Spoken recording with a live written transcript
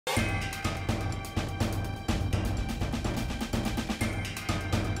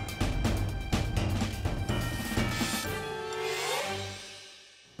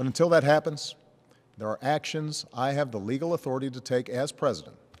But until that happens, there are actions I have the legal authority to take as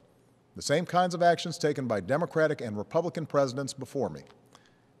president, the same kinds of actions taken by Democratic and Republican presidents before me,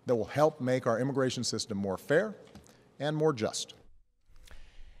 that will help make our immigration system more fair and more just.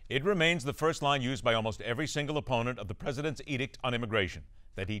 It remains the first line used by almost every single opponent of the president's edict on immigration,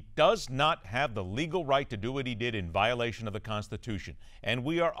 that he does not have the legal right to do what he did in violation of the Constitution. And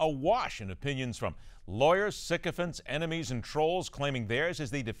we are awash in opinions from lawyers, sycophants, enemies, and trolls claiming theirs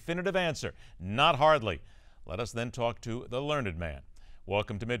is the definitive answer. Not hardly. Let us then talk to the learned man.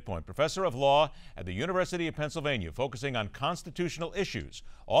 Welcome to MidPoint, professor of law at the University of Pennsylvania, focusing on constitutional issues.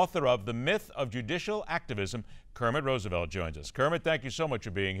 Author of The Myth of Judicial Activism, Kermit Roosevelt joins us. Kermit, thank you so much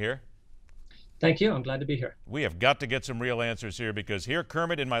for being here. Thank you. I'm glad to be here. We have got to get some real answers here, because here,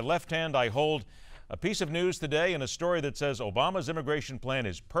 Kermit, in my left hand, I hold a piece of news today and a story that says Obama's immigration plan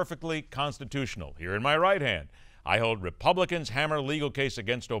is perfectly constitutional. Here in my right hand, I hold Republicans hammer legal case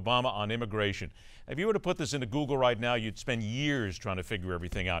against Obama on immigration. If you were to put this into Google right now, you'd spend years trying to figure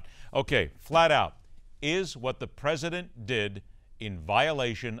everything out. Okay, flat out, is what the president did in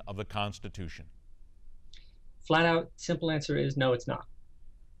violation of the Constitution? Flat out, simple answer is no, it's not.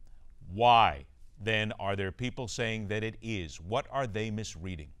 Why, then, are there people saying that it is? What are they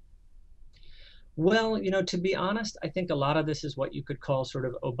misreading? Well, to be honest, I think a lot of this is what you could call sort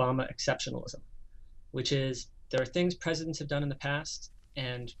of Obama exceptionalism, which is there are things presidents have done in the past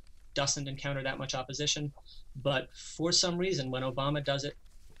and doesn't encounter that much opposition. But for some reason, when Obama does it,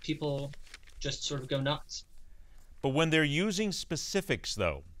 people just sort of go nuts. But when they're using specifics,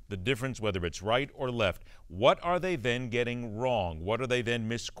 though, the difference whether it's right or left, what are they then getting wrong? What are they then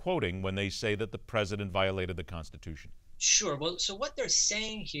misquoting when they say that the president violated the Constitution? Sure. Well, so what they're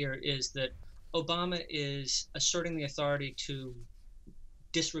saying here is that Obama is asserting the authority to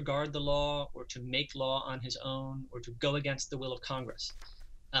disregard the law or to make law on his own or to go against the will of Congress.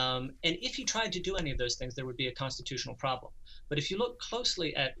 And if he tried to do any of those things, there would be a constitutional problem. But if you look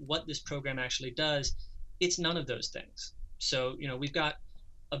closely at what this program actually does, it's none of those things. So, we've got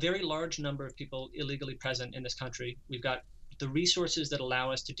a very large number of people illegally present in this country. We've got the resources that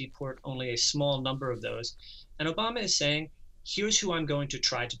allow us to deport only a small number of those. And Obama is saying, here's who I'm going to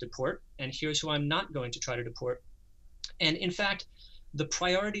try to deport, and here's who I'm not going to try to deport. And in fact, the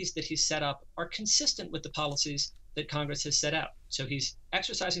priorities that he's set up are consistent with the policies that Congress has set out. So he's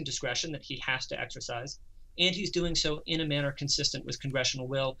exercising discretion that he has to exercise, and he's doing so in a manner consistent with congressional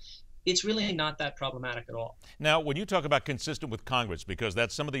will. It's really not that problematic at all. Now, when you talk about consistent with Congress, because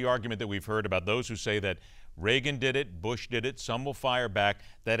that's some of the argument that we've heard about those who say that Reagan did it, Bush did it, some will fire back,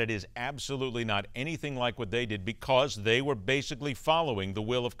 that it is absolutely not anything like what they did because they were basically following the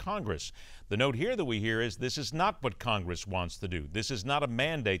will of Congress. The note here that we hear is this is not what Congress wants to do. This is not a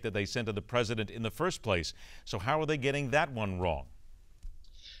mandate that they sent to the president in the first place. So how are they getting that one wrong?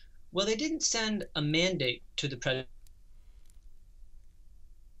 Well, they didn't send a mandate to the president.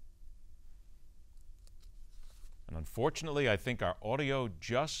 And unfortunately, I think our audio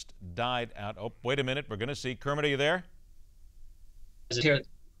just died out. Oh, wait a minute. We're going to see. Kermit, are you there? Is it here?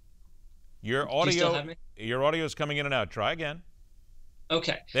 Your audio, Do you still have me? Your audio is coming in and out. Try again.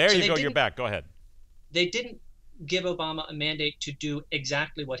 Okay. There so you go. You're back. Go ahead. They didn't give Obama a mandate to do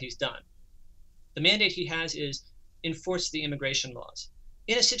exactly what he's done. The mandate he has is enforce the immigration laws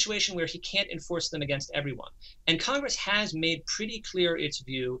in a situation where he can't enforce them against everyone. And Congress has made pretty clear its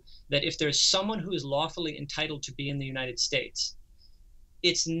view that if there's someone who is lawfully entitled to be in the United States,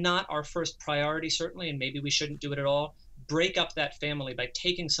 it's not our first priority, certainly, and maybe we shouldn't do it at all, break up that family by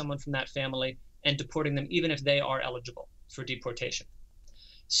taking someone from that family and deporting them, even if they are eligible for deportation.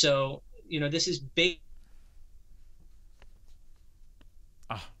 So, this is big.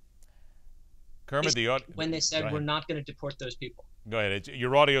 Kermit, when they said we're not going to deport those people. Go ahead.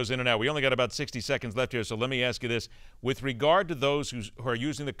 Your audio's in and out. We only got about 60 seconds left here, so let me ask you this. With regard to those who are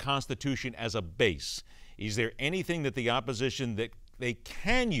using the Constitution as a base, is there anything that the opposition that they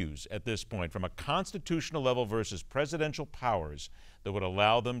can use at this point from a constitutional level versus presidential powers that would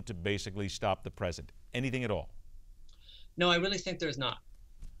allow them to basically stop the president? Anything at all? No, I really think there's not.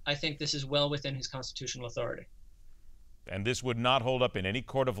 I think this is well within his constitutional authority. And this would not hold up in any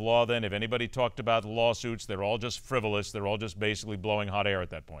court of law then? If anybody talked about lawsuits, they're all just frivolous. They're all just basically blowing hot air at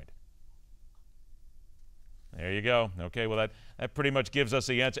that point. There you go. Okay, well, that pretty much gives us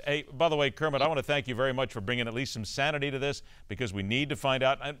the answer. Hey, by the way, Kermit, I want to thank you very much for bringing at least some sanity to this, because we need to find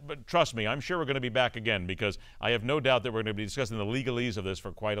out. But trust me, I'm sure we're going to be back again, because I have no doubt that we're going to be discussing the legalese of this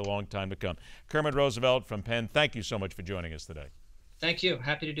for quite a long time to come. Kermit Roosevelt from Penn, thank you so much for joining us today. Thank you.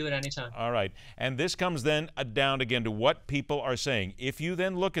 Happy to do it anytime. All right. And this comes then down again to what people are saying. If you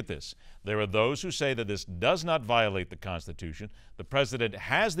then look at this, there are those who say that this does not violate the Constitution, the president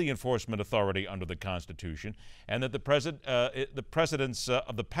has the enforcement authority under the Constitution, and that the presidents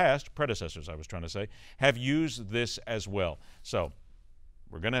of the past, predecessors I was trying to say, have used this as well. So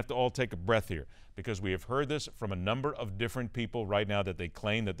we're going to have to all take a breath here, because we have heard this from a number of different people right now, that they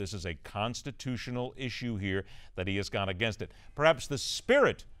claim that this is a constitutional issue here, that he has gone against it. Perhaps the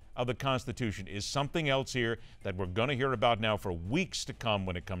spirit of the Constitution is something else here that we're going to hear about now for weeks to come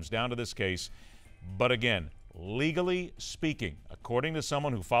when it comes down to this case. But again, legally speaking, according to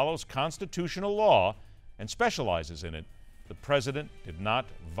someone who follows constitutional law and specializes in it, the president did not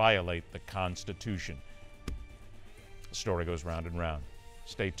violate the Constitution. The story goes round and round.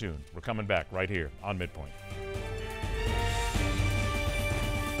 Stay tuned. We're coming back right here on MidPoint.